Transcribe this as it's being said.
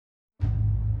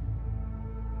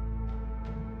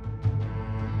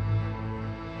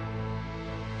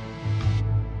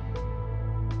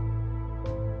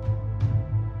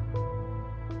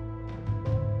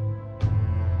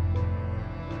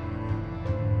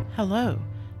Hello,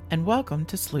 and welcome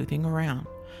to Sleuthing Around,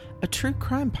 a true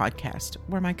crime podcast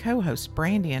where my co-host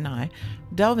Brandy and I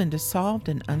delve into solved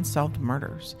and unsolved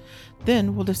murders.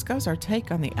 Then we'll discuss our take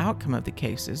on the outcome of the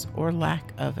cases or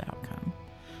lack of outcome.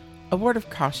 A word of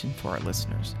caution for our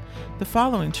listeners. The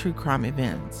following true crime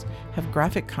events have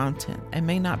graphic content and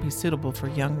may not be suitable for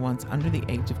young ones under the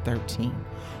age of 13,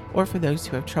 or for those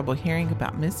who have trouble hearing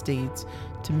about misdeeds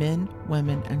to men,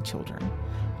 women, and children.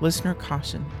 Listener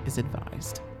caution is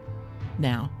advised.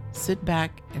 Now, sit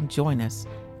back and join us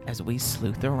as we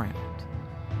sleuth around.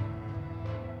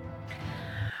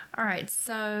 All right,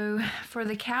 so for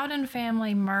the Cowden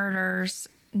family murders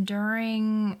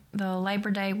during the Labor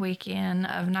Day weekend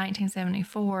of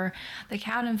 1974, the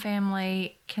Cowden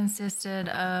family consisted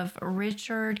of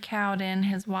Richard Cowden,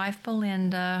 his wife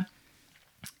Belinda,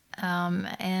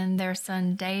 and their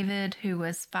son David, who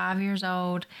was 5 years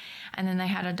old, and then they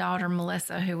had a daughter,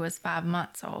 Melissa, who was 5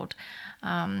 months old.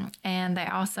 And they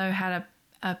also had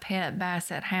a pet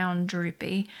basset hound,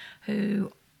 Droopy,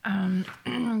 who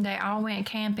they all went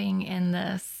camping in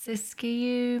the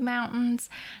Siskiyou Mountains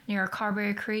near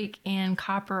Carberry Creek in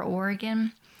Copper,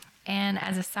 Oregon. And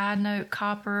as a side note,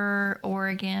 Copper,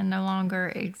 Oregon no longer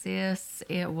exists.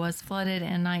 It was flooded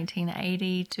in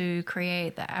 1980 to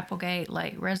create the Applegate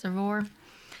Lake Reservoir.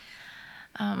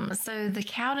 So the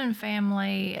Cowden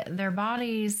family, their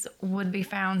bodies would be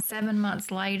found 7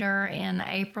 months later in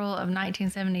April of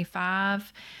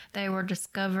 1975. They were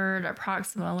discovered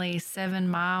approximately 7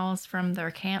 miles from their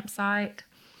campsite.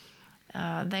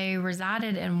 They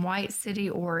resided in White City,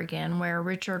 Oregon, where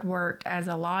Richard worked as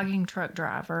a logging truck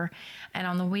driver. And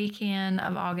on the weekend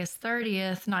of August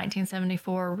 30th,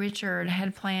 1974, Richard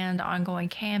had planned on going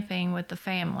camping with the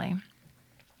family.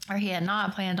 Or he had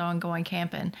not planned on going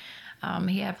camping.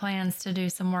 He had plans to do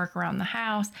some work around the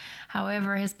house.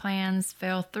 However, his plans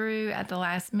fell through at the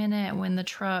last minute when the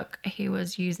truck he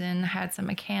was using had some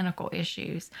mechanical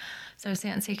issues. So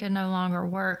since he could no longer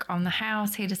work on the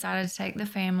house, he decided to take the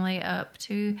family up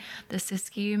to the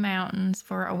Siskiyou Mountains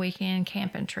for a weekend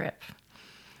camping trip.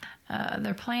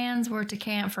 Their plans were to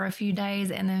camp for a few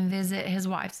days and then visit his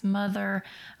wife's mother.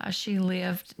 She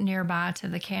lived nearby to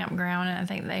the campground, and I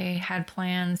think they had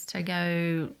plans to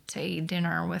go to eat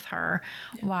dinner with her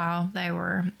while they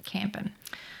were camping.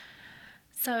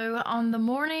 So on the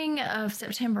morning of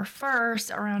September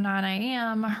 1st, around 9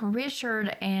 a.m.,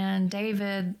 Richard and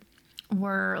David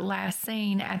were last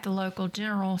seen at the local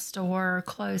general store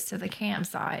close to the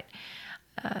campsite.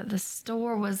 The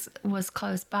store was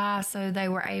close by, so they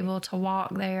were able to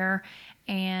walk there,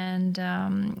 and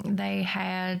they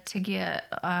had to get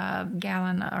a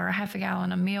gallon or half a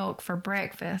gallon of milk for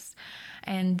breakfast.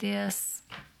 And this,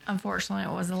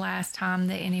 unfortunately, was the last time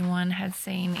that anyone had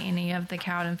seen any of the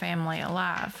Cowden family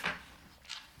alive.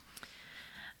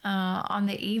 On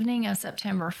the evening of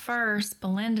September 1st,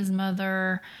 Belinda's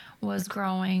mother was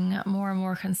growing more and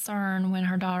more concerned when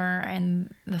her daughter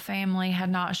and the family had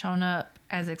not shown up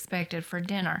as expected for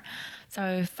dinner.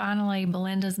 So finally,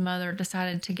 Belinda's mother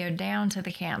decided to go down to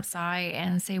the campsite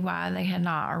and see why they had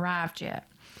not arrived yet.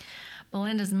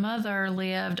 Belinda's mother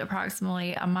lived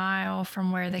approximately a mile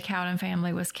from where the Cowden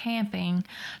family was camping.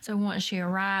 So once she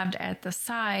arrived at the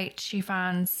site, she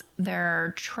finds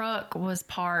their truck was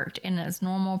parked in its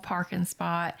normal parking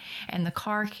spot, and the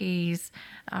car keys,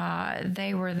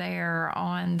 they were there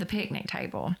on the picnic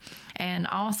table. And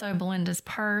also Belinda's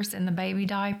purse and the baby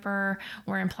diaper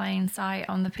were in plain sight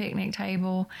on the picnic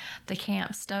table. The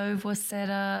camp stove was set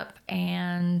up,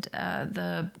 and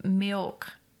the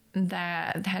milk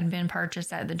that had been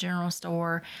purchased at the general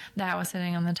store, that was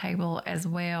sitting on the table as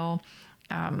well,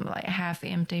 like half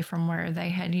empty from where they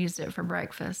had used it for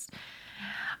breakfast.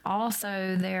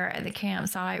 Also there at the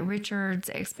campsite, Richard's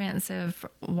expensive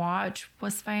watch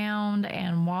was found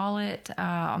and wallet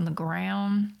on the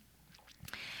ground,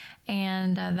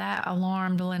 and that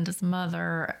alarmed Belinda's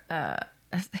mother.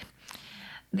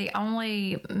 The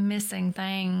only missing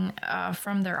thing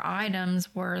from their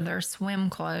items were their swim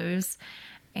clothes.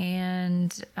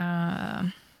 And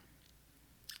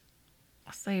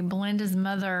Belinda's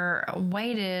mother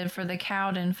waited for the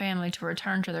Cowden family to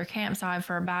return to their campsite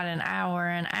for about an hour,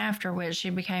 and after which she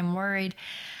became worried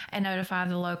and notified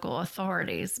the local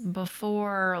authorities.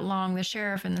 Before long, the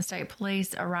sheriff and the state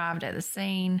police arrived at the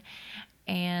scene,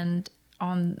 and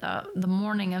on the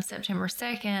morning of September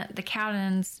 2nd, the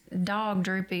Cowden's dog,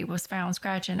 Droopy, was found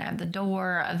scratching at the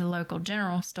door of the local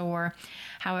general store.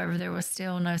 However, there was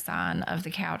still no sign of the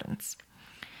Cowdens.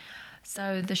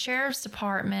 So the sheriff's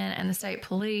department and the state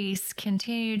police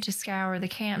continued to scour the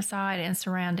campsite and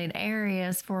surrounding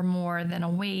areas for more than a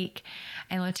week,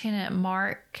 and Lieutenant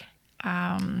Mark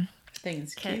think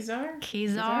it's Kezar.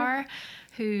 Kezar,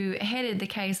 who headed the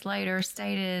case later,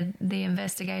 stated the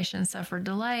investigation suffered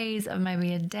delays of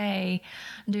maybe a day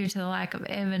due to the lack of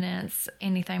evidence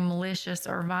anything malicious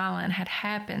or violent had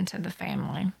happened to the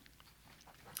family.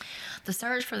 The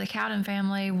search for the Cowden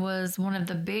family was one of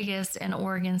the biggest in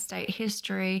Oregon state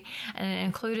history, and it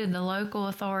included the local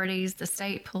authorities, the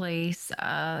state police,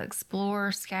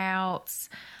 Explorer Scouts,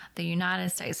 the United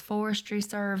States Forestry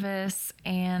Service,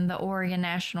 and the Oregon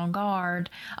National Guard,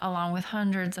 along with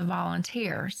hundreds of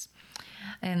volunteers.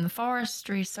 And the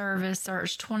Forestry Service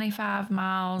searched 25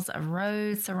 miles of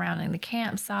roads surrounding the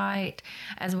campsite,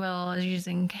 as well as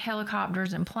using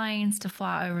helicopters and planes to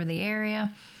fly over the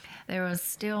area. There was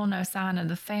still no sign of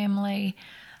the family,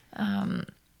 and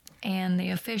the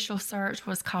official search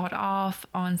was called off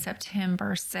on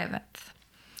September 7th.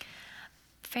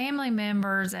 Family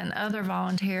members and other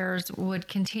volunteers would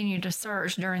continue to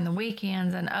search during the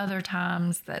weekends and other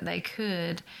times that they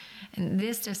could. And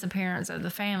this disappearance of the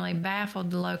family baffled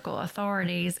the local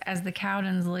authorities, as the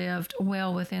Cowdens lived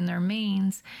well within their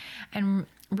means, and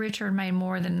Richard made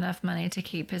more than enough money to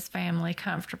keep his family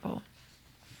comfortable.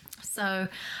 So,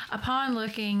 upon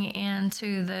looking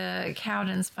into the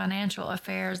Cowdens' financial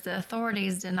affairs, the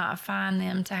authorities did not find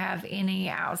them to have any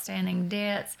outstanding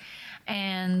debts,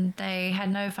 and they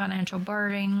had no financial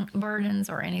burdens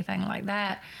or anything like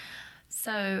that.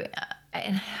 So,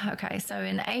 in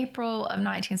April of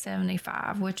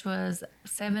 1975, which was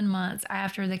 7 months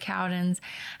after the Cowdens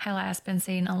had last been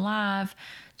seen alive,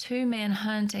 two men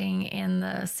hunting in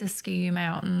the Siskiyou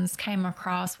Mountains came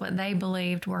across what they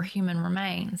believed were human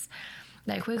remains.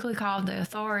 They quickly called the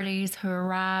authorities, who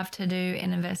arrived to do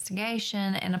an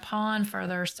investigation, and upon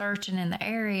further searching in the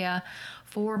area,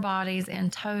 4 bodies in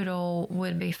total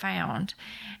would be found,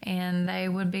 and they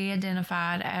would be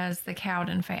identified as the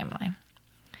Cowden family.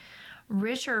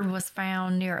 Richard was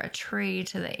found near a tree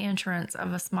to the entrance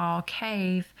of a small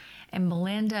cave, and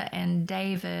Belinda and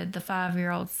David, the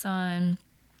 5-year-old son,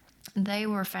 they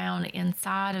were found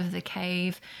inside of the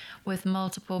cave with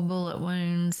multiple bullet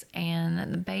wounds,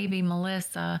 and the baby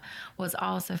Melissa was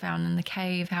also found in the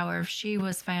cave. However, she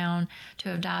was found to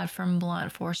have died from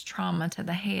blunt force trauma to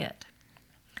the head.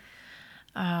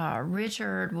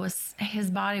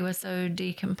 His body was so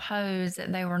decomposed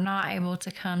that they were not able to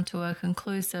come to a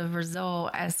conclusive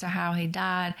result as to how he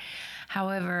died.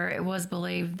 However, it was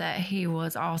believed that he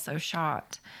was also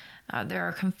shot. There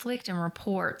are conflicting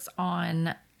reports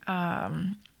on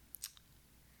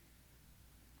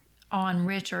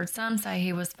Richard. Some say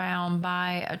he was found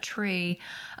by a tree.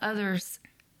 Others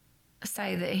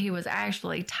say that he was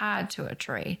actually tied to a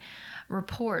tree.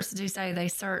 Reports do say they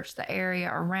searched the area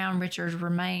around Richard's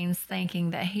remains,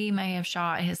 thinking that he may have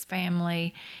shot his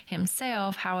family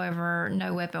himself. However,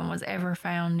 no weapon was ever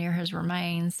found near his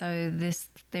remains, so this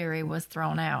theory was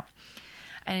thrown out.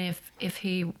 And if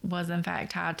he was in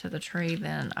fact tied to the tree,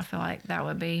 then I feel like that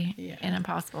would be an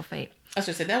impossible feat. I was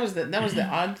just saying that was the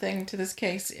odd thing to this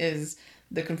case, is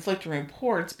the conflicting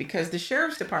reports, because the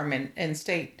sheriff's department and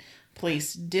state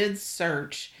police did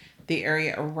search the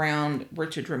area around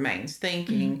Richard's remains,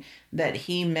 thinking that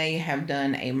he may have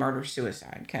done a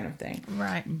murder-suicide kind of thing.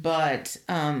 Right. But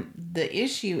the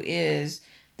issue is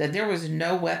that there was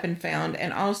no weapon found,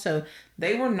 and also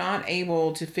they were not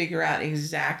able to figure out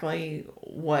exactly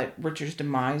what Richard's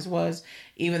demise was,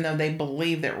 even though they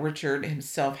believed that Richard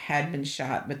himself had been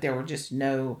shot, but there were just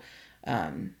no,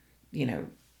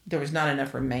 there was not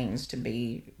enough remains to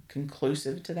be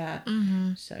conclusive to that.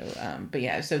 Mm-hmm.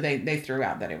 So they threw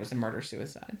out that it was a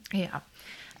murder-suicide. Yeah.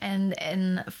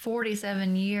 And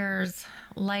 47 years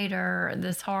later,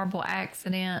 this horrible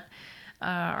accident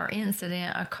or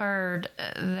incident occurred.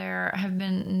 There have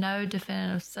been no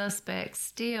definitive suspects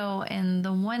still, and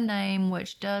the one name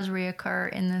which does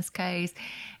reoccur in this case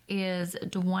is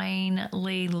Dwayne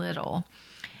Lee Little.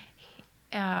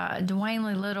 Dwayne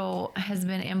Lee Little has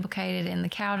been implicated in the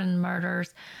Cowden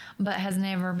murders, but has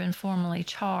never been formally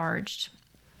charged.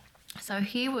 So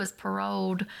he was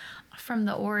paroled from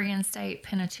the Oregon State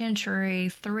Penitentiary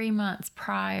 3 months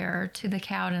prior to the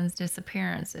Cowdens'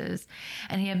 disappearances,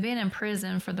 and he had been in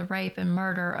prison for the rape and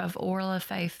murder of Orla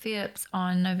Faye Phipps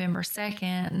on November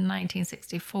 2nd,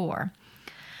 1964.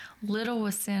 Little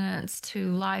was sentenced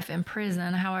to life in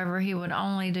prison. However, he would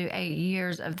only do 8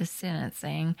 years of the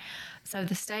sentencing. So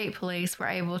the state police were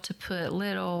able to put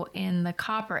Little in the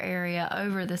Copper area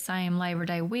over the same Labor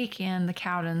Day weekend the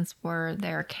Cowdens were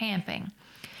there camping.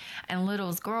 And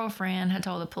Little's girlfriend had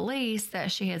told the police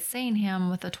that she had seen him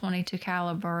with a .22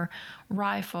 caliber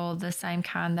rifle, the same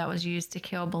kind that was used to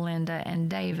kill Belinda and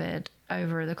David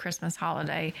over the Christmas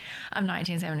holiday of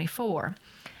 1974.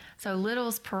 So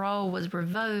Little's parole was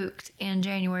revoked in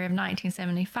January of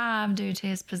 1975 due to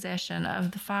his possession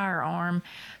of the firearm.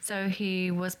 So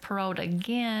he was paroled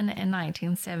again in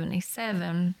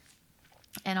 1977.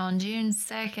 And on June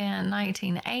 2nd,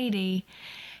 1980,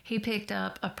 he picked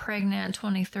up a pregnant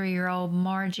 23-year-old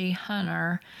Margie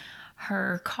Hunter.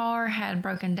 Her car had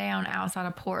broken down outside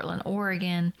of Portland,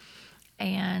 Oregon,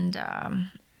 and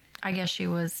I guess she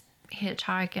was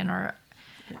hitchhiking or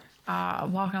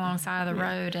walking alongside of the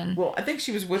road. And well, I think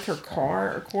she was with her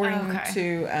car, according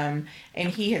to, and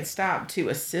he had stopped to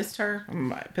assist her. I'm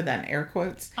gonna put that in air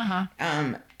quotes.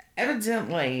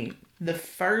 Evidently, the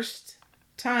first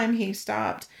time he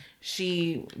stopped,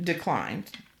 she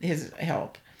declined his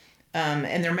help.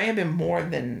 And there may have been more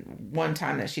than one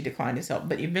time that she declined his help,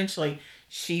 but eventually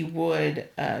she would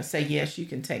say, yes, you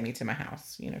can take me to my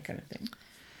house, kind of thing.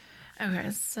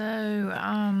 Okay, so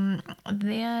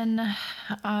then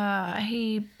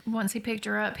once he picked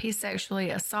her up, he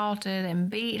sexually assaulted and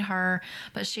beat her,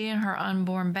 but she and her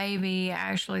unborn baby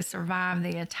actually survived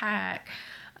the attack.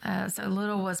 So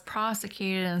Little was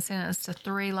prosecuted and sentenced to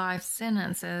 3 life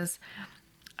sentences.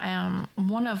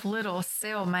 One of Little's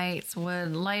cellmates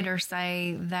would later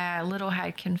say that Little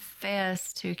had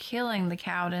confessed to killing the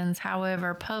Cowdens.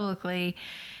 However, publicly,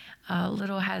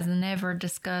 Little has never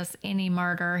discussed any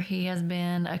murder he has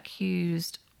been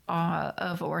accused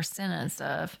of or sentenced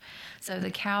of. So the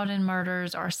Cowden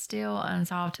murders are still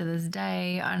unsolved to this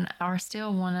day and are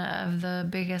still one of the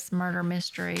biggest murder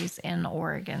mysteries in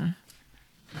Oregon.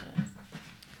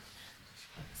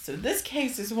 So this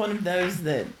case is one of those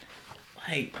that,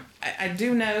 like, I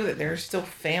do know that there are still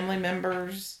family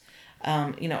members,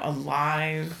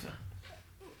 alive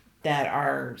that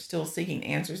are still seeking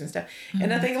answers and stuff. Mm-hmm.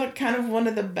 And I think, like, kind of one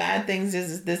of the bad things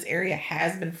is this area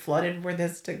has been flooded where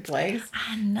this took place.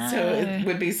 I know. So it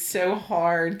would be so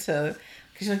hard to,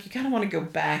 because you kind of want to go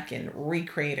back and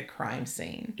recreate a crime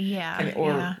scene. Yeah.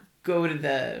 Or go to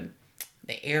the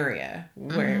area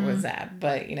where it was at.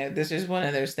 But, this is one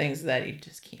of those things that you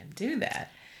just can't do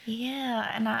that. Yeah,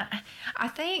 and I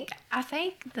think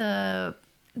the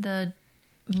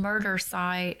murder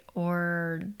site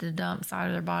or the dump site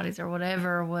of their bodies or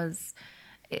whatever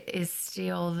is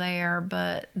still there,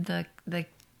 but the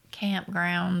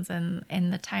campgrounds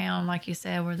and the town, like you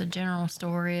said, where the general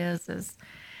store is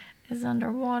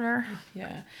underwater.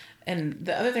 Yeah, and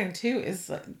the other thing too is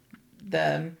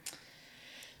the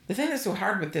thing that's so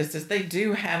hard with this is they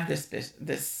do have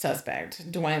this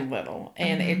suspect, Dwayne Little,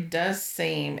 and it does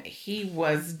seem he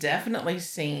was definitely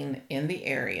seen in the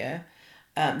area.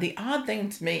 The odd thing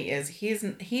to me is he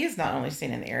is not only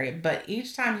seen in the area, but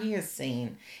each time he is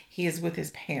seen, he is with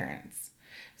his parents.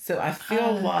 So I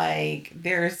feel like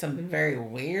there is something very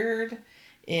weird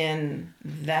in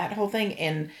that whole thing.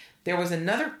 And there was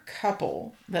another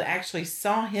couple that actually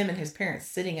saw him and his parents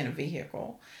sitting in a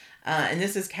vehicle. And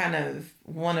this is kind of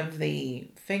one of the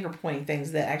finger pointing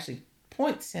things that actually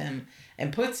points him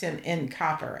and puts him in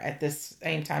copper at this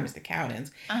same time as the Cowdens.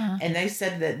 And they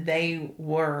said that they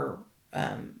were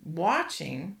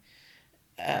watching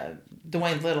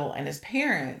Dwayne Little and his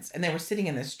parents, and they were sitting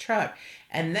in this truck,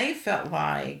 and they felt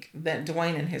like that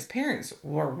Dwayne and his parents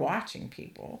were watching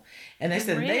people. And they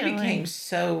said they became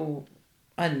so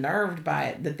unnerved by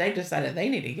it that they decided they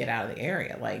need to get out of the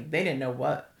area. Like, they didn't know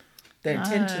what their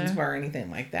intentions were or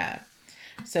anything like that.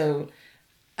 So,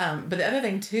 but the other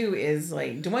thing too is,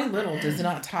 like, Dwayne Little does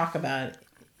not talk about,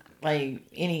 like,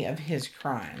 any of his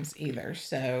crimes either.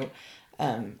 So,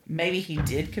 maybe he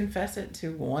did confess it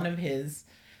to one of his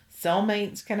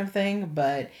cellmates kind of thing,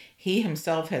 but he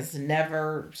himself has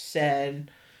never said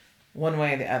one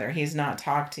way or the other. He's not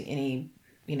talked to any,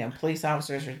 police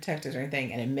officers or detectives or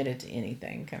anything and admitted to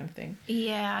anything kind of thing.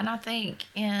 Yeah, and I think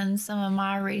in some of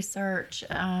my research,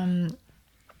 I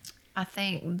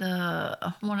think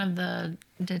one of the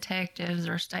detectives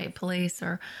or state police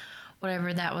or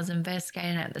whatever that was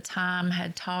investigating at the time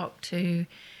had talked to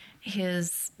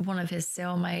one of his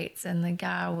cellmates, and the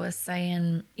guy was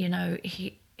saying,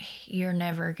 you're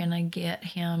never gonna get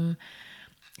him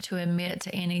to admit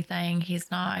to anything.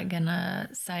 He's not gonna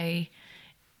say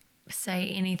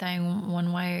anything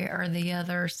one way or the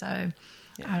other. So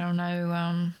I don't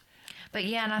know. But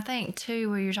yeah, and I think too,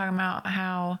 where you're talking about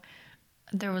how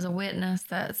there was a witness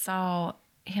that saw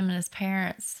him and his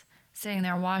parents sitting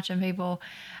there watching people,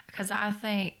 because I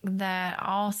think that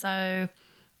also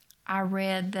I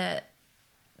read that,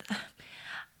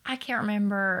 I can't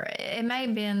remember, it may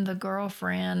have been the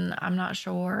girlfriend, I'm not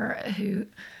sure, who,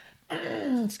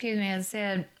 excuse me, had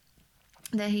said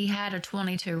that he had a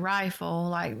 .22 rifle,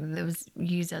 like, that was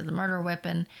used as a murder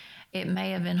weapon. It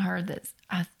may have been her that,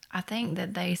 I think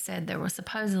that they said there was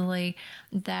supposedly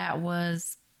that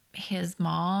was his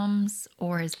mom's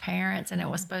or his parents, and it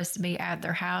was supposed to be at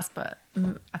their house. But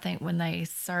I think when they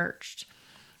searched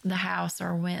the house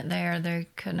or went there, they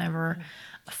could never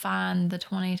find the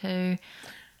 22.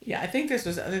 Yeah, I think this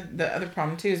was the other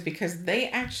problem too, is because they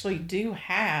actually do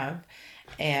have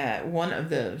one of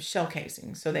the shell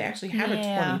casings. So they actually have a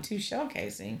 22 shell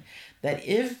casing that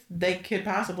if they could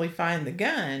possibly find the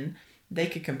gun, they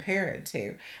could compare it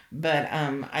to. But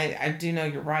I do know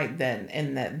you're right that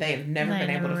they have never been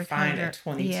able to find a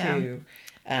 22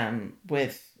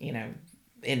 with,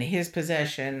 in his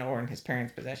possession or in his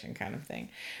parents' possession kind of thing.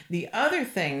 The other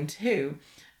thing too,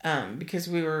 because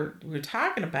we were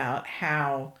talking about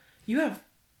how you have,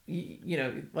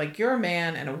 like you're a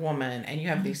man and a woman and you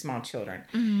have these small children.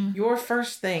 Mm-hmm. Your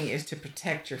first thing is to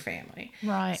protect your family.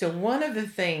 Right. So one of the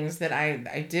things that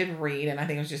I did read, and I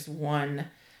think it was just one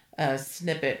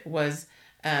snippet, was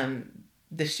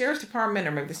the sheriff's department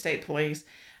or maybe the state police,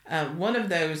 one of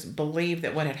those believed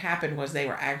that what had happened was they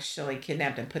were actually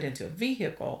kidnapped and put into a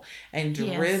vehicle and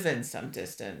driven some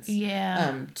distance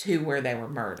to where they were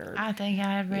murdered. I think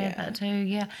I had read that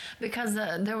too, because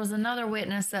there was another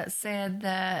witness that said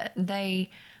that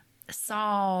they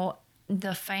saw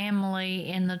the family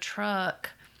in the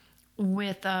truck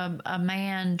with a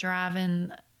man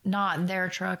driving, not their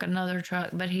truck, another truck,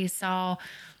 but he saw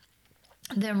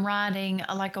them riding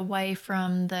like away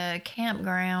from the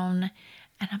campground.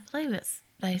 And I believe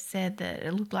they said that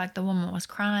it looked like the woman was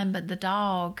crying, but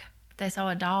they saw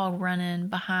a dog running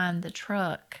behind the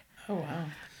truck. Oh, wow.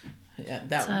 Yeah,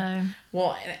 that one.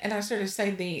 Well, and I sort of say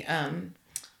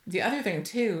the other thing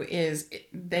too is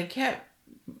they kept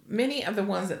many of the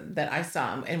ones that I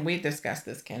saw, and we discussed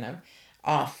this kind of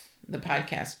off the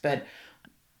podcast, but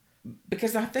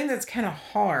because the thing that's kind of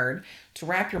hard to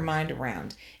wrap your mind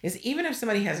around is even if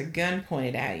somebody has a gun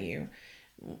pointed at you,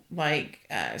 like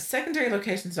secondary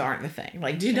locations aren't the thing.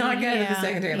 Like, do not go to the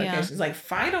secondary locations. Like,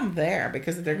 fight them there,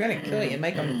 because if they're going to kill you,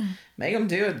 make them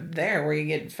do it there where you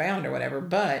get found or whatever.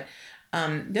 But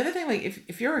the other thing, like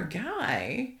if you're a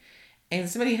guy and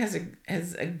somebody has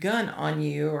a gun on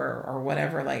you or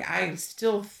whatever, like I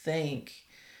still think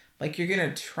like you're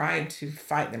going to try to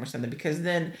fight them or something, because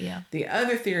then the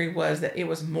other theory was that it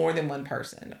was more than one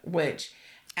person, which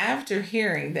after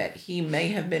hearing that he may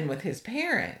have been with his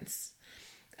parents,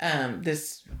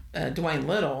 this Dwayne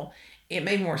Little, it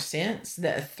made more sense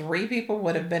that 3 people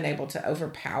would have been able to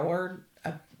overpower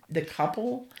the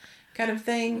couple kind of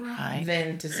thing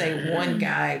than to say one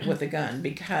guy with a gun,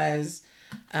 because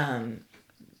I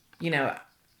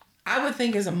would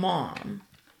think as a mom,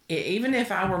 even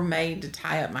if I were made to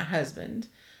tie up my husband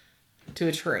to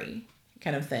a tree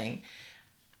kind of thing,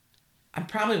 I'm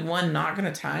probably not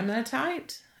going to tie him that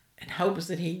tight and hopes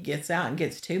that he gets out and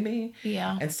gets to me.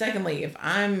 Yeah. And secondly, if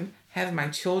I'm having my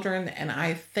children and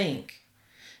I think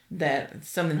that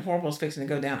something horrible is fixing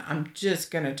to go down, I'm just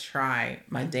going to try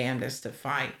my damnedest to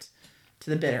fight to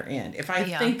the bitter end. If I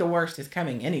think the worst is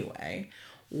coming anyway,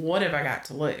 what have I got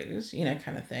to lose?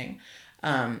 Kind of thing.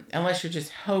 Unless you're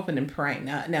just hoping and praying.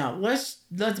 Now let's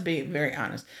be very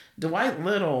honest. Dwight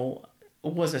Little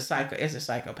is a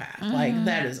psychopath. Mm-hmm. Like,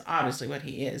 that is obviously what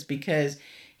he is, because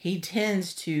he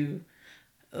tends to,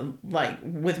 like,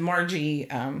 with Margie,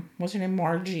 what's her name?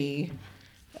 Margie,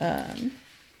 what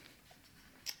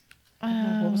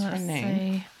was her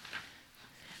name?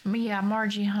 Yeah,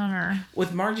 Margie Hunter.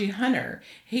 With Margie Hunter,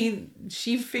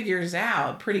 she figures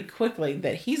out pretty quickly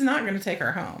that he's not going to take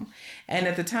her home. And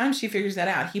at the time she figures that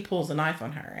out, he pulls a knife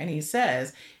on her. And he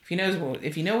says, if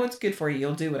you know what's good for you,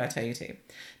 you'll do what I tell you to.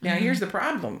 Now, here's the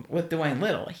problem with Dwayne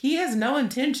Little. He has no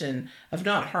intention of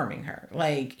not harming her.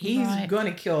 Like, he's going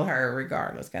to kill her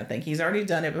regardless, kind of thing. He's already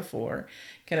done it before,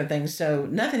 kind of thing. So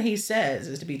nothing he says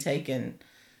is to be taken,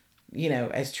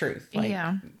 as truth. Like,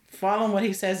 following what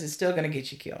he says is still going to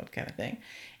get you killed, kind of thing.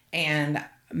 And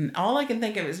all I can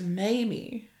think of is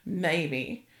maybe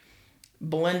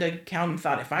Belinda Cowden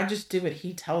thought, if I just do what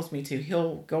he tells me to,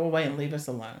 he'll go away and leave us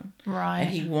alone. Right. And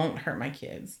he won't hurt my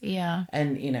kids. Yeah.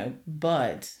 And,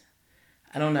 but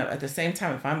I don't know. At the same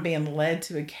time, if I'm being led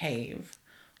to a cave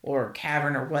or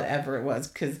cavern or whatever it was,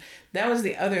 because that was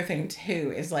the other thing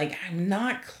too, is like, I'm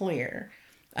not clear,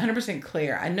 100%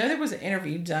 clear. I know there was an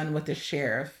interview done with the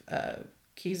sheriff,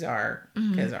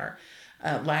 Kezar,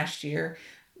 last year,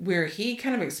 where he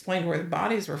kind of explained where the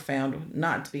bodies were found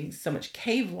not to be so much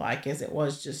cave-like as it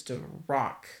was just a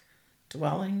rock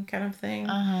dwelling kind of thing.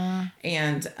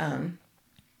 And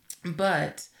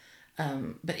but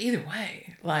either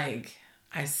way, like,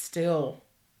 I still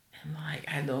And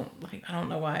I don't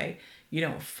know why you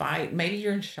don't fight. Maybe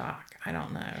you're in shock. I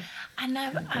don't know. I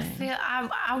know. But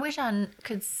I wish I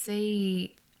could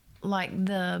see like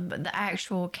the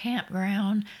actual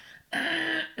campground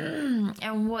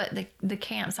and what the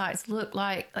campsites look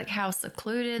like how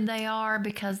secluded they are,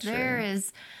 because there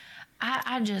is,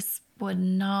 I just would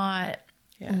not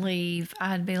leave.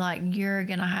 I'd be like, you're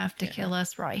gonna have to kill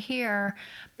us right here,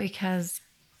 because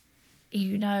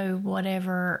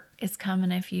whatever is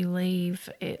coming if you leave,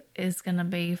 it is going to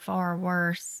be far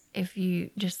worse if you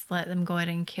just let them go ahead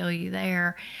and kill you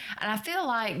there. And I feel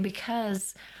like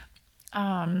because,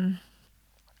 what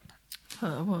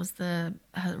was the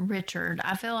Richard?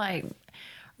 I feel like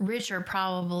Richard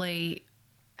probably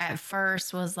at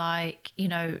first was like,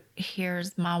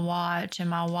 here's my watch and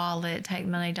my wallet, take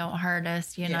money, don't hurt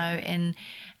us, and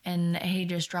he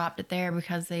just dropped it there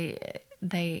because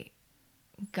they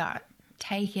got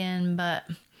taken. But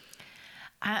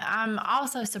I'm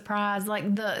also surprised,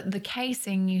 like the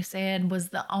casing you said was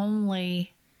the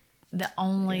only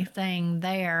thing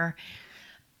there.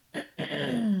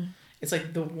 It's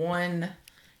like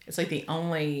the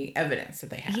only evidence that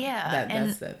they have. Yeah,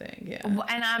 that's the thing. Yeah,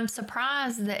 and I'm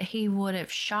surprised that he would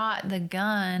have shot the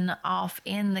gun off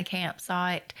in the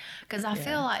campsite, because I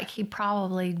feel like he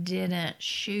probably didn't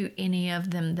shoot any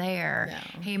of them there.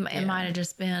 No. It might have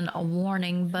just been a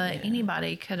warning, but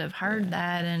anybody could have heard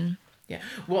that. And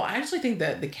well, I actually think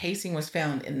that the casing was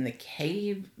found in the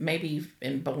cave, maybe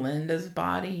in Belinda's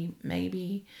body,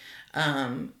 maybe.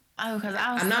 Because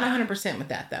I'm not 100% with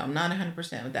that, though. I'm not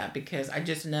 100% with that, because I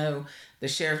just know the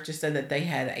sheriff just said that they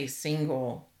had a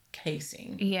single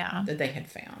casing that they had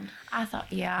found. I thought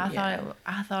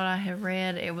I had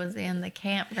read it was in the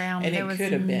campground, and there was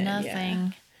nothing.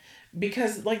 Yeah.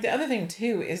 Because like the other thing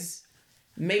too is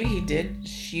maybe he did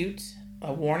shoot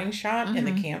a warning shot in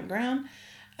the campground.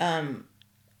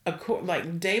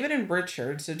 Like David and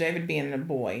Richard, so David being a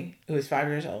boy who was 5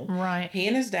 years old, right? He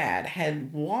and his dad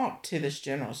had walked to this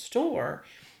general store,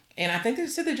 and I think they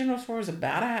said the general store was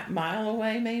about a mile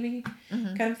away, maybe,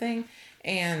 kind of thing.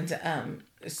 And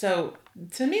so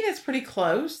to me, that's pretty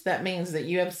close. That means that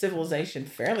you have civilization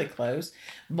fairly close.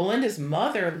 Belinda's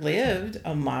mother lived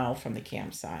a mile from the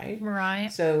campsite, right?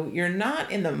 So you're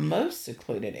not in the most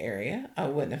secluded area. I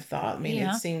wouldn't have thought. I mean,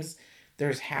 it seems.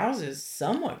 There's houses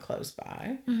somewhat close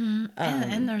by. Mm-hmm.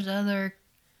 And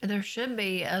there should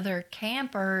be other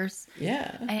campers.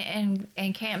 Yeah. And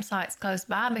campsites close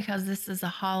by, because this is a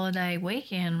holiday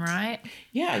weekend, right?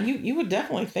 Yeah, you would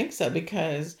definitely think so,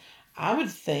 because I would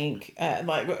think,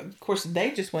 of course,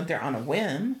 they just went there on a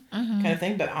whim kind of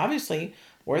thing. But obviously,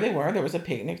 where they were, there was a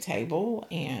picnic table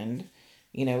and,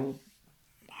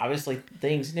 obviously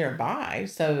things nearby.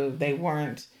 So they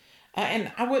weren't...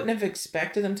 and I wouldn't have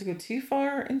expected them to go too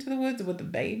far into the woods with the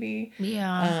baby.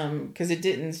 Yeah. Because it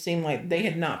didn't seem like they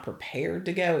had not prepared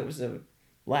to go. It was a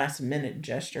last minute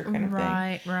gesture kind of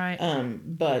thing. Right.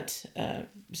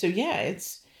 So yeah,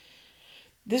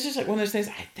 this is like one of those things.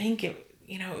 I think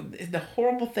the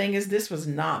horrible thing is this was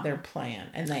not their plan,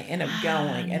 and they end up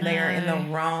going, and they are in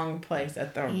the wrong place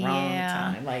at the wrong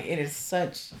time. Like, it is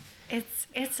such...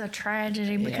 It's a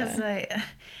tragedy, because they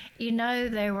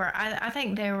were, I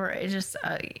think they were just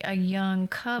a young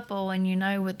couple,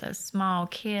 and with the small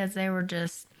kids, they were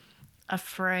just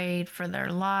afraid for their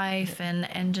life,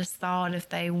 and just thought if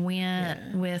they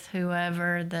went with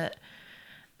whoever that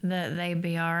they'd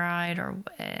be all right, or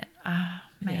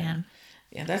man.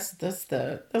 Yeah, that's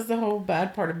the whole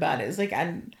bad part about it. It's like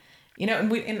and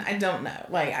I don't know.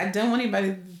 Like, I don't want anybody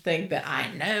to think that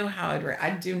I know how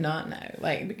I do not know.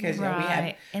 Like, because we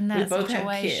both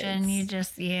have kids. You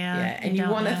just and you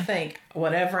want to think,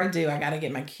 whatever I do, I got to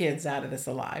get my kids out of this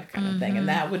alive, kind of thing. And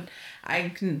I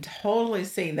can totally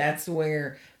see that's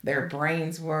where their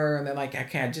brains were. They're like,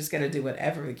 okay, I just got to do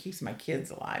whatever that keeps my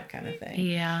kids alive, kind of thing.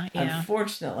 Yeah.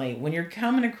 Unfortunately, when you're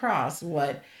coming across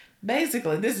what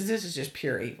basically this is just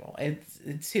pure evil.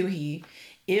 It's who he.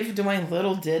 If Dwayne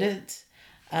Little did it,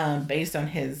 based on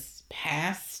his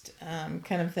past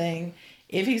kind of thing,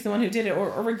 if he's the one who did it, or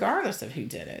regardless of who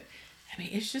did it, I mean,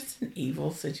 it's just an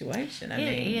evil situation.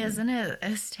 It is, and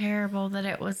it's terrible that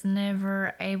it was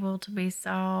never able to be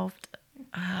solved,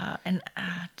 and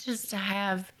just to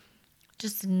have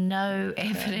just no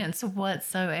evidence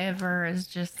whatsoever is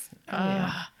just.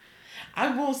 I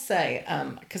will say,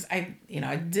 because I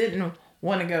didn't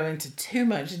want to go into too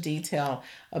much detail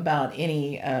about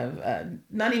any of,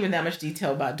 not even that much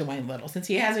detail about Dwayne Little, since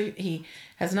he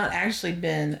has not actually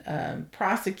been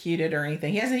prosecuted or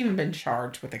anything. He hasn't even been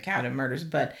charged with the Cowden murders,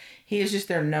 but he is just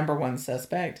their number one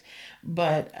suspect.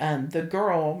 But the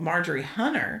girl, Marjorie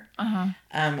Hunter,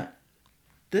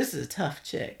 this is a tough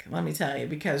chick, let me tell you,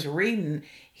 because Reedon,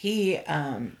 he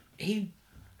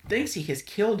thinks he has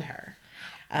killed her.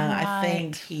 I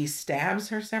think he stabs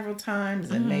her several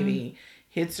times and maybe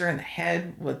hits her in the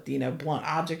head with, blunt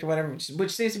object or whatever,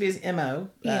 which seems to be his MO.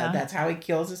 That's how he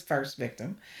kills his first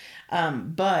victim.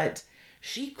 But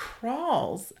she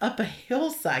crawls up a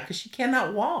hillside because she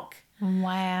cannot walk.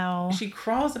 Wow. She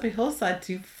crawls up a hillside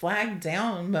to flag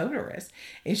down motorists.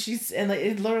 And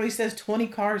it literally says 20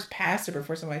 cars passed her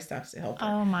before somebody stops to help her.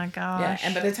 Oh my gosh. Yeah,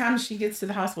 and by the time she gets to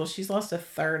the hospital, she's lost a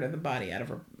third of the body out of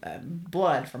her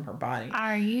blood from her body.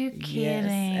 Are you kidding? Yes.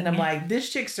 And I'm like,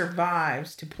 this chick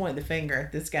survives to point the finger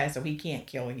at this guy so he can't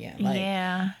kill again.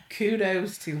 Like,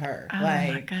 kudos to her. Oh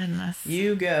my goodness.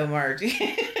 You go,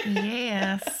 Margie.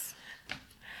 Yes.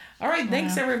 All right,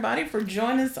 thanks everybody for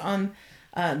joining us on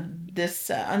this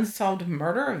unsolved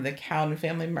murder of the Cowden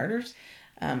family murders.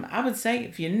 I would say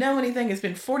if you know anything, it's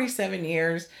been 47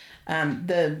 years.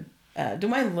 Dwayne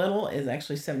Little is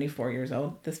actually 74 years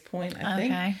old at this point, I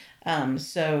think. Okay.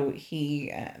 So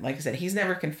he, like I said, he's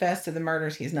never confessed to the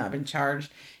murders. He's not been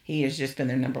charged. He has just been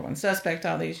their number one suspect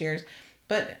all these years.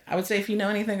 But I would say if you know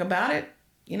anything about it,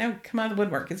 come out of the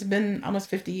woodwork. It's been almost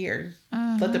 50 years.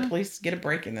 Let the police get a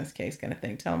break in this case, kind of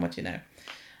thing. Tell them what you know.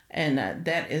 And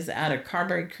that is out of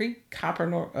Carberry Creek, Copper,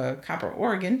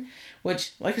 Oregon,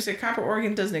 which, like I said, Copper,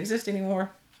 Oregon doesn't exist anymore,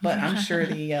 but I'm sure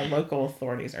the local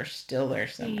authorities are still there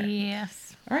somewhere.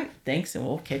 Yes. All right, thanks, and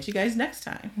we'll catch you guys next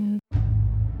time.